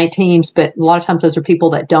teams or the night teams, but a lot of times those are people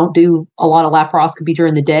that don't do a lot of laparoscopy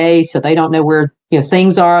during the day, so they don't know where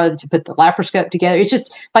things are to put the laparoscope together. It's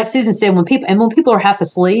just like Susan said, when people are half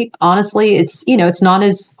asleep, honestly, it's it's not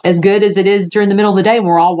as good as it is during the middle of the day when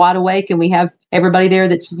we're all wide awake and we have everybody there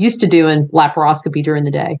that's used to doing laparoscopy during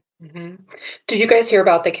the day. Mm-hmm. Did you guys hear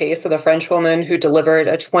about the case of the French woman who delivered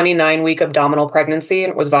a 29-week abdominal pregnancy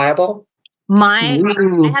and it was viable? I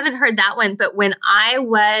haven't heard that one, but when I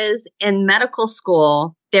was in medical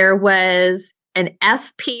school, there was an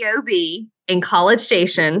FPOB in College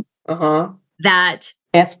Station. That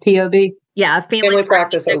FPOB? Yeah, a family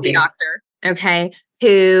practice OB doctor, okay,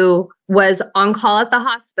 who was on call at the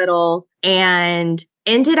hospital and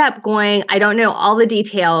ended up going, I don't know all the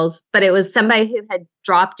details, but it was somebody who had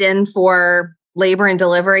dropped in for labor and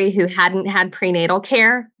delivery who hadn't had prenatal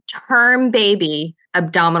care, term baby,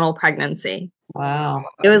 abdominal pregnancy. Wow.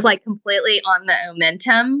 It was like completely on the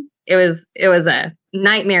omentum. It was a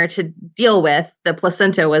nightmare to deal with. The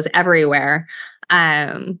placenta was everywhere.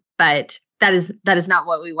 But that is not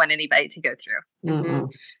what we want anybody to go through. Mm-hmm.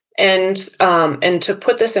 And to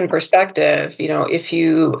put this in perspective, if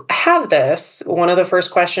you have this, one of the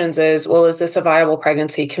first questions is, well, is this a viable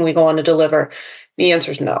pregnancy? Can we go on to deliver? The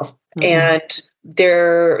answer is no. Mm-hmm. And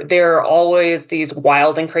there are always these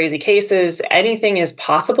wild and crazy cases. Anything is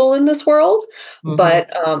possible in this world, mm-hmm. but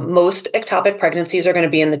most ectopic pregnancies are going to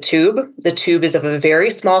be in the tube. The tube is of a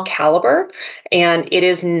very small caliber, and it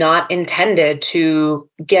is not intended to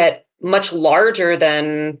get much larger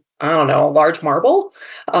than, I don't know, a large marble.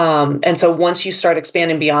 And so once you start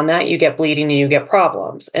expanding beyond that, you get bleeding and you get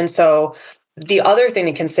problems. And so the other thing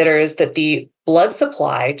to consider is that the blood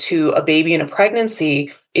supply to a baby in a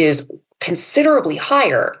pregnancy is considerably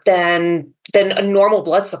higher than a normal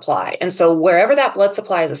blood supply. And so wherever that blood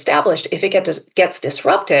supply is established, if it gets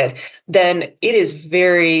disrupted, then it is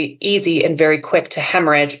very easy and very quick to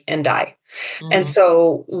hemorrhage and die. Mm-hmm. And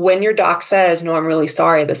so when your doc says, no, I'm really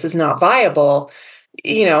sorry, this is not viable,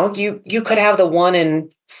 you could have the 1 in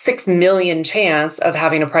 6 million chance of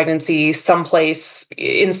having a pregnancy someplace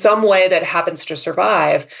in some way that happens to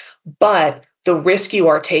survive, but the risk you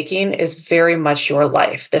are taking is very much your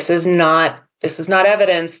life. This is not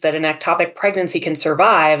evidence that an ectopic pregnancy can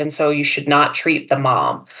survive, and so you should not treat the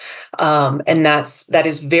mom. And that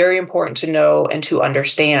is very important to know and to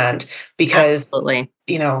understand, because Absolutely.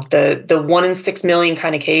 the 1 in 6 million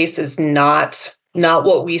kind of case is not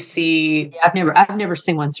what we see. Yeah, I've never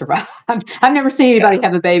seen one survive. I've never seen anybody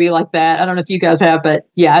have a baby like that. I don't know if you guys have, but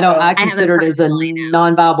yeah, I consider it as a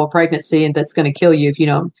non-viable pregnancy, and that's going to kill you if you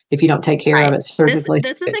don't take care of it surgically.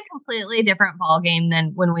 This is a completely different ballgame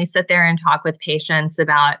than when we sit there and talk with patients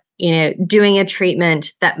about, doing a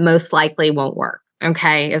treatment that most likely won't work.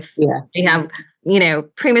 Okay. If you have,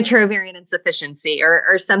 premature ovarian insufficiency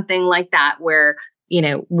or something like that, where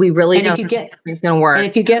we really don't think it's going to work. And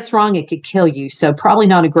if you guess wrong, it could kill you. So probably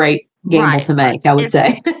not a great gamble to make, I would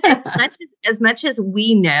say. as much as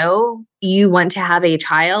we know you want to have a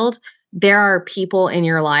child, there are people in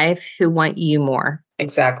your life who want you more.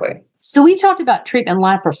 Exactly. So we talked about treatment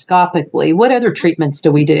laparoscopically. What other treatments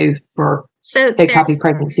do we do for ectopic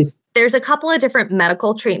pregnancies? There's a couple of different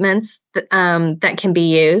medical treatments that can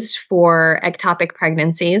be used for ectopic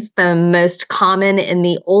pregnancies. The most common and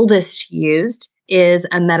the oldest used is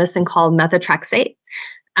a medicine called methotrexate.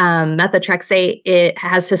 Methotrexate, it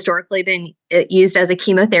has historically been used as a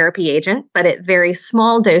chemotherapy agent, but at very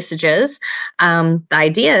small dosages. The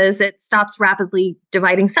idea is it stops rapidly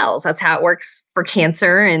dividing cells. That's how it works for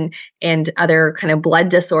cancer and other kind of blood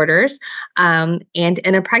disorders. And in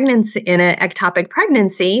an ectopic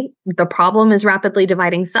pregnancy, the problem is rapidly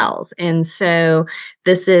dividing cells. And so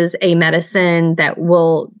this is a medicine that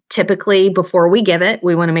will typically, before we give it,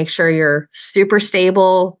 we want to make sure you're super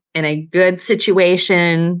stable, in a good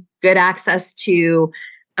situation, good access to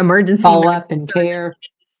emergency follow-up and care.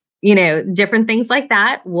 Different things like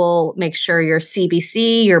that. We'll make sure your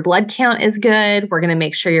CBC, your blood count is good. We're going to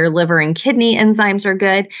make sure your liver and kidney enzymes are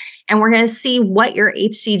good. And we're going to see what your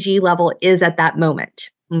HCG level is at that moment.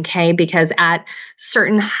 Okay, because at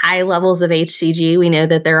certain high levels of HCG, we know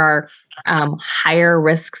that there are higher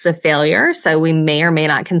risks of failure. So we may or may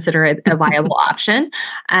not consider it a viable option.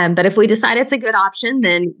 But if we decide it's a good option,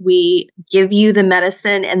 then we give you the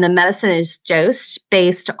medicine, and the medicine is dosed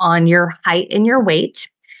based on your height and your weight.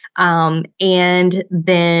 And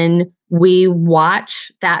then we watch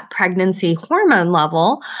that pregnancy hormone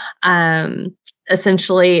level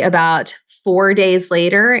essentially about 4 days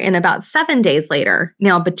later and about 7 days later.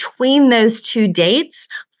 Now, between those two dates,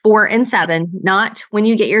 4 and 7, not when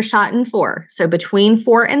you get your shot in 4. So between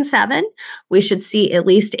 4 and 7, we should see at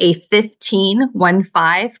least a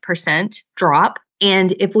 15% drop.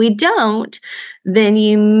 And if we don't, then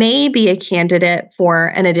you may be a candidate for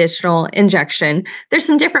an additional injection. There's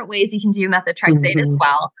some different ways you can do methotrexate as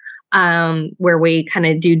well, where we kind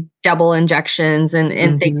of do double injections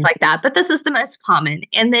and things like that. But this is the most common.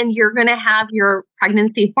 And then you're going to have your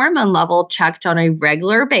pregnancy hormone level checked on a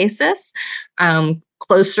regular basis.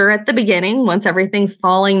 Closer at the beginning. Once everything's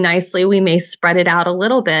falling nicely, we may spread it out a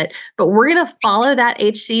little bit, but we're going to follow that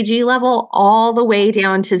HCG level all the way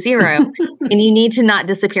down to 0. And you need to not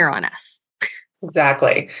disappear on us.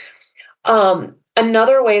 Exactly.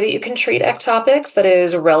 Another way that you can treat ectopics that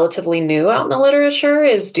is relatively new out in the literature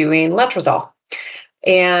is doing letrozole.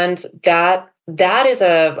 And that is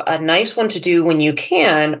a nice one to do when you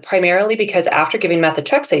can, primarily because after giving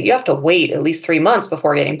methotrexate, you have to wait at least 3 months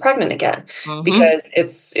before getting pregnant again, because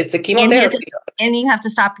it's a chemotherapy. And you have to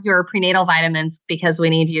stop your prenatal vitamins because we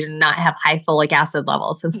need you to not have high folic acid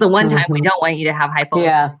levels. So it's the one time we don't want you to have high folic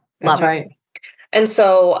acid levels. That's right. And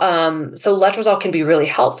so letrozole can be really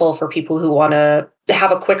helpful for people who want to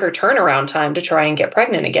have a quicker turnaround time to try and get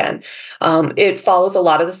pregnant again. It follows a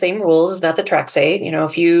lot of the same rules as methotrexate.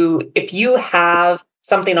 If you have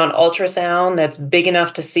something on ultrasound that's big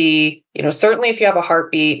enough to see, certainly if you have a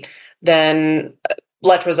heartbeat, then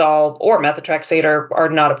letrozole or methotrexate are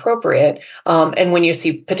not appropriate. And when you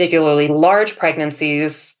see particularly large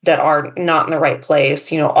pregnancies that are not in the right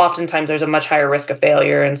place, oftentimes there's a much higher risk of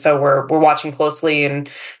failure. And so we're watching closely, and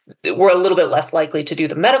we're a little bit less likely to do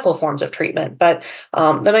the medical forms of treatment. But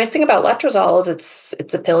the nice thing about letrozole is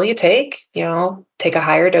it's a pill you take, take a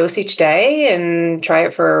higher dose each day and try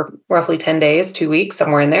it for roughly 10 days, 2 weeks,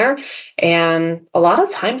 somewhere in there. And a lot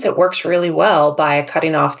of times it works really well by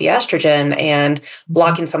cutting off the estrogen and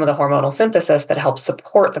blocking some of the hormonal synthesis that helps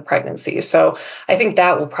support the pregnancy. So I think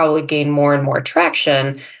that will probably gain more and more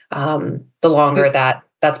traction the longer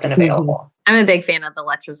that's been available. I'm a big fan of the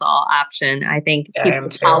letrozole option. I think people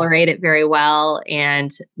tolerate it very well,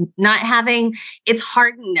 and it's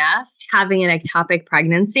hard enough having an ectopic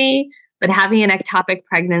pregnancy, but having an ectopic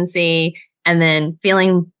pregnancy and then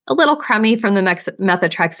feeling a little crummy from the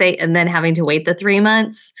methotrexate and then having to wait the 3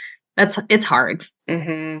 months, it's hard.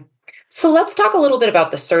 Mm-hmm. So let's talk a little bit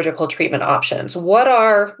about the surgical treatment options. What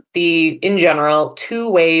are in general, 2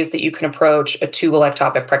 ways that you can approach a tubal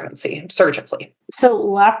ectopic pregnancy surgically?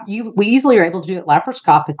 So we easily are able to do it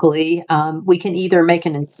laparoscopically. We can either make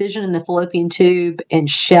an incision in the fallopian tube and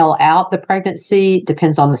shell out the pregnancy.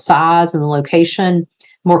 Depends on the size and the location.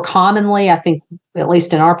 More commonly, I think, at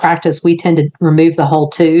least in our practice, we tend to remove the whole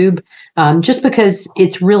tube just because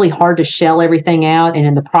it's really hard to shell everything out. And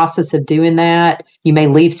in the process of doing that, you may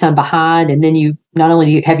leave some behind. And then you not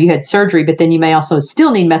only have you had surgery, but then you may also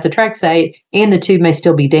still need methotrexate and the tube may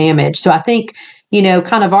still be damaged. So I think,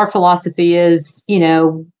 kind of our philosophy is,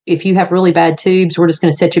 if you have really bad tubes, we're just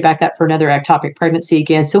going to set you back up for another ectopic pregnancy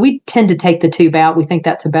again. So we tend to take the tube out. We think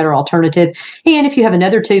that's a better alternative. And if you have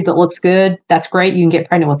another tube that looks good, that's great. You can get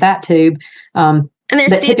pregnant with that tube. And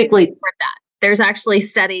there's typically for that. There's actually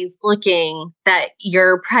studies looking that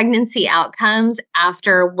your pregnancy outcomes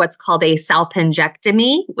after what's called a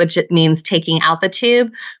salpingectomy, which it means taking out the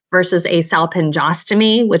tube, versus a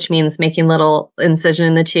salpingostomy, which means making little incision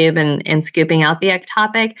in the tube and scooping out the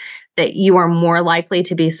ectopic, that you are more likely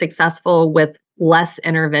to be successful with less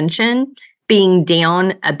intervention being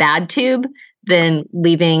down a bad tube than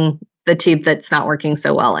leaving the tube that's not working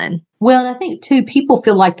so well in. Well, and I think too, people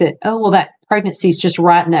feel like that, that pregnancy is just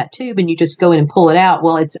right in that tube and you just go in and pull it out.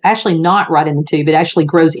 Well, it's actually not right in the tube. It actually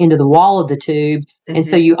grows into the wall of the tube. Mm-hmm. And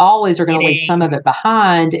so you always are going to leave some of it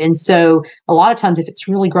behind. And so a lot of times if it's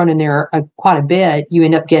really grown in there quite a bit, you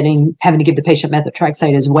end up having to give the patient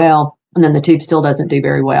methotrexate as well. And then the tube still doesn't do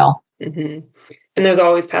very well. Mm-hmm. And there's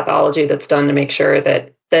always pathology that's done to make sure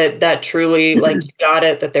that truly like you got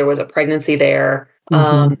it, that there was a pregnancy there.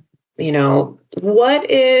 Mm-hmm. What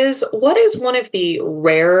is one of the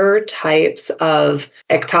rare types of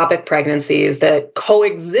ectopic pregnancies that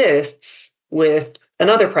coexists with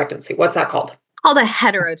another pregnancy? What's that called? Called a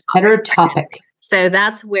heterotopic. So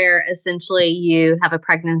that's where essentially you have a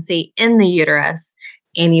pregnancy in the uterus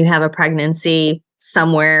and you have a pregnancy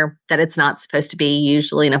somewhere that it's not supposed to be,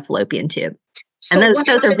 usually in a fallopian tube. So and those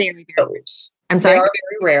are very, very rare. I'm sorry? They are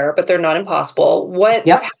very rare, but they're not impossible. What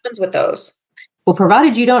happens with those? Well,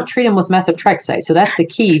 provided you don't treat them with methotrexate. So that's the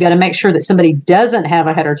key. You got to make sure that somebody doesn't have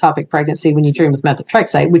a heterotopic pregnancy when you treat them with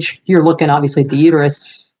methotrexate, which you're looking obviously at the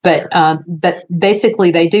uterus. But basically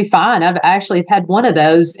they do fine. I've actually had one of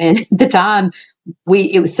those, and at the time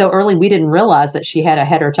it was so early we didn't realize that she had a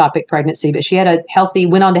heterotopic pregnancy, but she had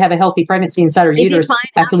went on to have a healthy pregnancy inside her uterus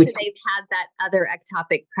after they've had that other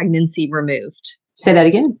ectopic pregnancy removed. Say that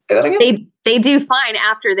again. They do fine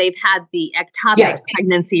after they've had the ectopic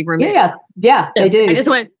pregnancy removed. Yeah, they do. I just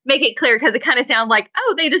want to make it clear because it kind of sounds like,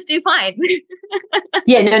 they just do fine.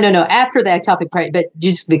 No. After the ectopic pregnancy, but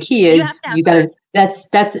just the key is you got to.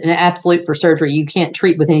 That's an absolute for surgery. You can't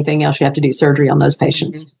treat with anything else. You have to do surgery on those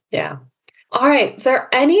patients. Mm-hmm. Yeah. All right. Is there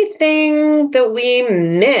anything that we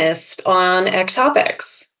missed on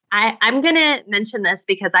ectopics? I'm going to mention this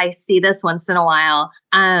because I see this once in a while.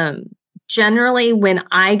 Generally, when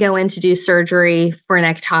I go in to do surgery for an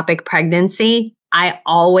ectopic pregnancy, I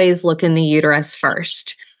always look in the uterus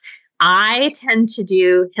first. I tend to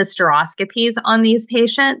do hysteroscopies on these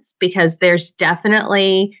patients because there's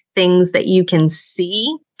definitely things that you can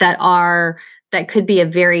see that could be a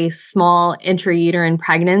very small intrauterine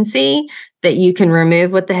pregnancy that you can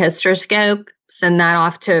remove with the hysteroscope, send that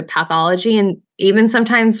off to pathology, and even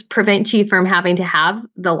sometimes prevent you from having to have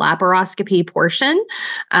the laparoscopy portion.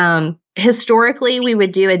 Historically, we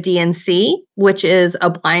would do a DNC, which is a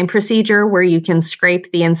blind procedure where you can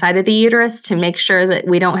scrape the inside of the uterus to make sure that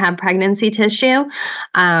we don't have pregnancy tissue.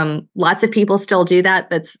 Lots of people still do that.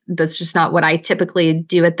 That's just not what I typically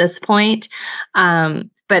do at this point.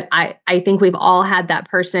 But I think we've all had that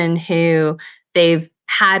person who they've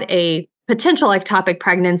had a potential ectopic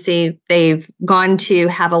pregnancy. They've gone to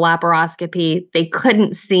have a laparoscopy. They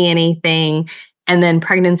couldn't see anything. And then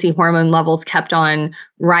pregnancy hormone levels kept on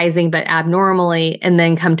rising, but abnormally, and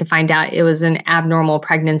then come to find out it was an abnormal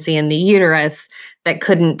pregnancy in the uterus that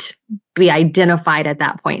couldn't be identified at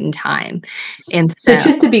that point in time. And so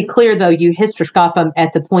just to be clear, though, you hysteroscope them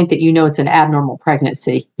at the point that you know it's an abnormal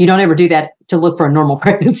pregnancy. You don't ever do that to look for a normal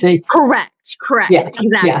pregnancy. Correct. Yeah,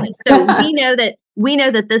 exactly. Yeah. So we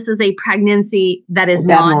know that this is a pregnancy that is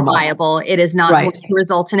non-viable. It is not going to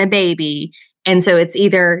result in a baby. And so it's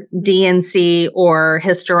either DNC or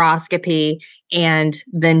hysteroscopy and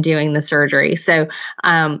then doing the surgery. So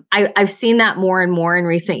I've seen that more and more in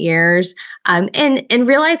recent years. And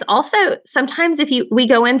realize also sometimes if we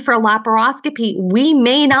go in for a laparoscopy, we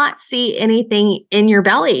may not see anything in your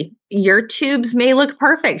belly. Your tubes may look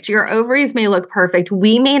perfect. Your ovaries may look perfect.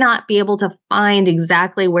 We may not be able to find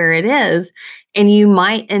exactly where it is. And you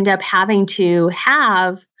might end up having to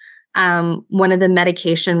have one of the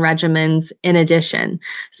medication regimens in addition.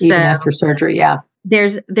 Even after surgery, yeah.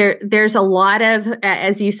 There's a lot of,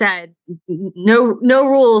 as you said, no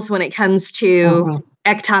rules when it comes to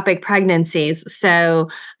ectopic pregnancies. So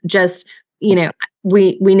just, we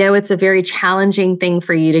know it's a very challenging thing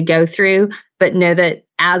for you to go through, but know that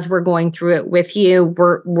as we're going through it with you,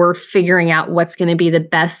 we're figuring out what's going to be the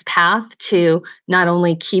best path to not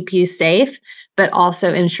only keep you safe, but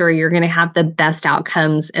also ensure you're going to have the best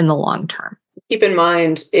outcomes in the long term. Keep in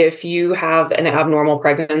mind, if you have an abnormal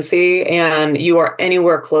pregnancy and you are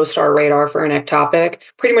anywhere close to our radar for an ectopic,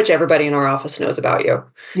 pretty much everybody in our office knows about you.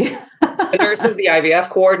 Yeah. The nurse is the IVF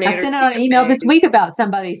coordinator. I sent out an email this week about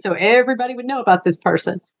somebody so everybody would know about this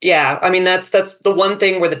person. Yeah. I mean, that's the one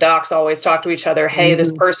thing where the docs always talk to each other. Hey,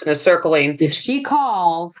 this person is circling. If she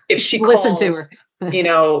calls, listen to her.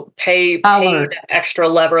 Pay the extra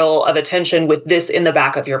level of attention with this in the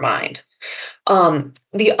back of your mind.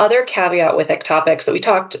 The other caveat with ectopics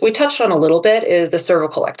that we touched on a little bit is the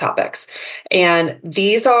cervical ectopics. And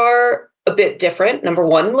these are a bit different. Number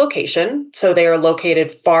one, location. So they are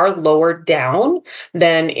located far lower down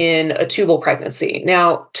than in a tubal pregnancy.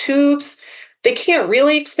 Now, tubes, they can't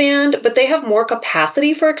really expand, but they have more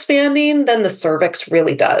capacity for expanding than the cervix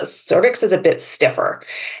really does. Cervix is a bit stiffer.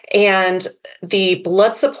 And the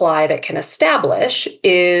blood supply that can establish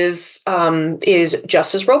is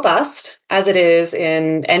just as robust as it is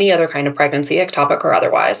in any other kind of pregnancy, ectopic or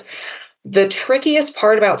otherwise. The trickiest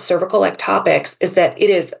part about cervical ectopics is that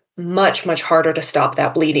it is much, much harder to stop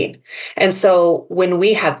that bleeding. And so when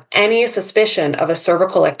we have any suspicion of a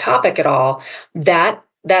cervical ectopic at all, that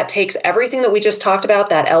takes everything that we just talked about,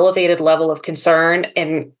 that elevated level of concern,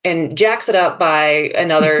 and jacks it up by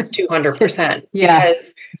another 200%. Yeah.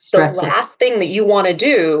 Because the last thing that you want to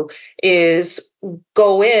do is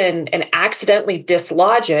go in and accidentally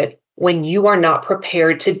dislodge it when you are not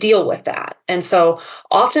prepared to deal with that. And so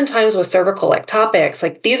oftentimes with cervical ectopics,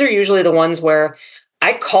 like these are usually the ones where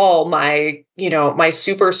I call my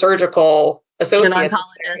super surgical associates.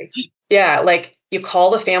 Yeah, like you call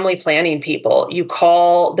the family planning people, you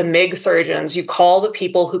call the MIG surgeons, you call the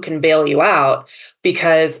people who can bail you out,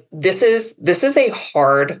 because this is a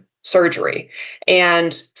hard surgery.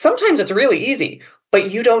 And sometimes it's really easy, but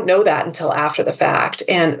you don't know that until after the fact.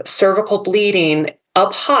 And cervical bleeding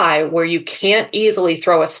up high, where you can't easily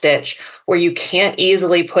throw a stitch, where you can't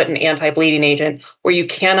easily put an anti-bleeding agent, where you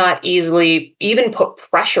cannot easily even put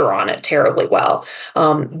pressure on it terribly well.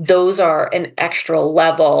 Those are an extra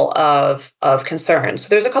level of concern. So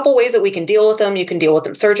there's a couple ways that we can deal with them. You can deal with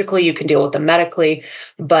them surgically, you can deal with them medically,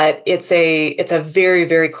 but it's a very,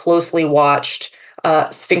 very closely watched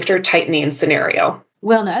sphincter tightening scenario.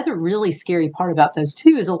 Well, the other really scary part about those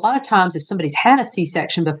too is a lot of times if somebody's had a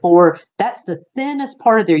C-section before, that's the thinnest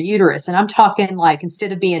part of their uterus. And I'm talking like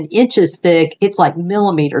instead of being inches thick, it's like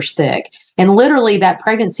millimeters thick. And literally that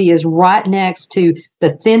pregnancy is right next to the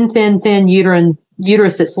thin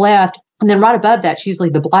uterus that's left. And then right above that's usually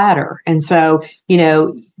the bladder. And so,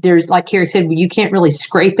 there's, like Carrie said, you can't really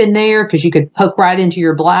scrape in there because you could poke right into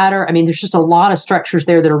your bladder. I mean, there's just a lot of structures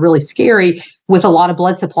there that are really scary with a lot of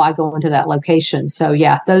blood supply going to that location. So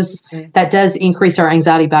yeah, that does increase our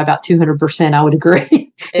anxiety by about 200%. I would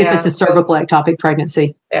agree if it's a cervical ectopic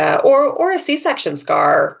pregnancy. Yeah. Or a C-section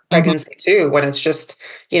scar pregnancy too, when it's just,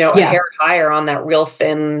 a hair higher on that real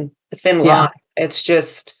thin line. It's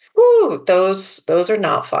just, those are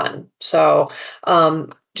not fun. So,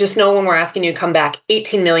 just know when we're asking you to come back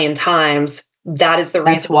 18 million times, that is the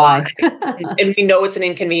reason why. And we know it's an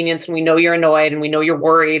inconvenience, and we know you're annoyed, and we know you're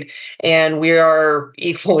worried, and we are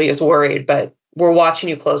equally as worried, but we're watching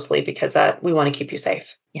you closely because we want to keep you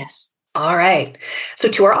safe. Yes. All right. So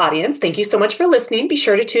to our audience, thank you so much for listening. Be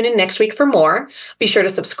sure to tune in next week for more. Be sure to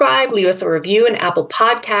subscribe, leave us a review in Apple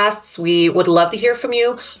Podcasts. We would love to hear from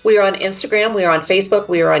you. We are on Instagram. We are on Facebook.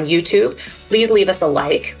 We are on YouTube. Please leave us a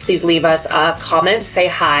like. Please leave us a comment. Say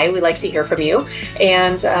hi. We like to hear from you.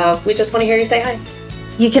 And we just want to hear you say hi.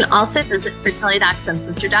 You can also visit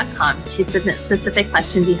fertilitydocs.uncensored.com to submit specific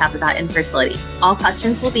questions you have about infertility. All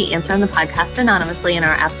questions will be answered on the podcast anonymously in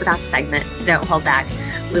our Ask the Doc segment, so don't hold back.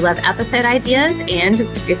 We love episode ideas, and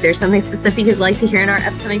if there's something specific you'd like to hear in our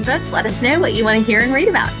upcoming book, let us know what you want to hear and read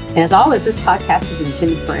about. And as always, this podcast is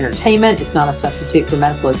intended for entertainment. It's not a substitute for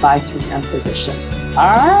medical advice from your own physician.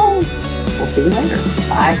 All right. We'll see you later.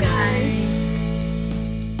 Bye. Bye.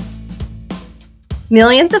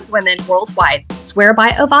 Millions of women worldwide swear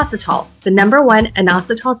by Ovasitol, the number one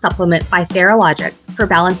inositol supplement by Theralogics for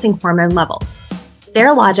balancing hormone levels.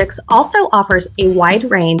 Theralogics also offers a wide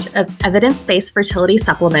range of evidence-based fertility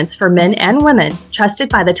supplements for men and women trusted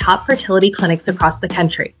by the top fertility clinics across the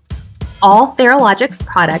country. All Theralogics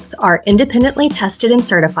products are independently tested and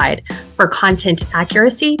certified for content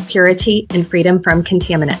accuracy, purity, and freedom from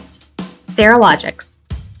contaminants. Theralogics,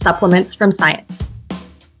 supplements from science.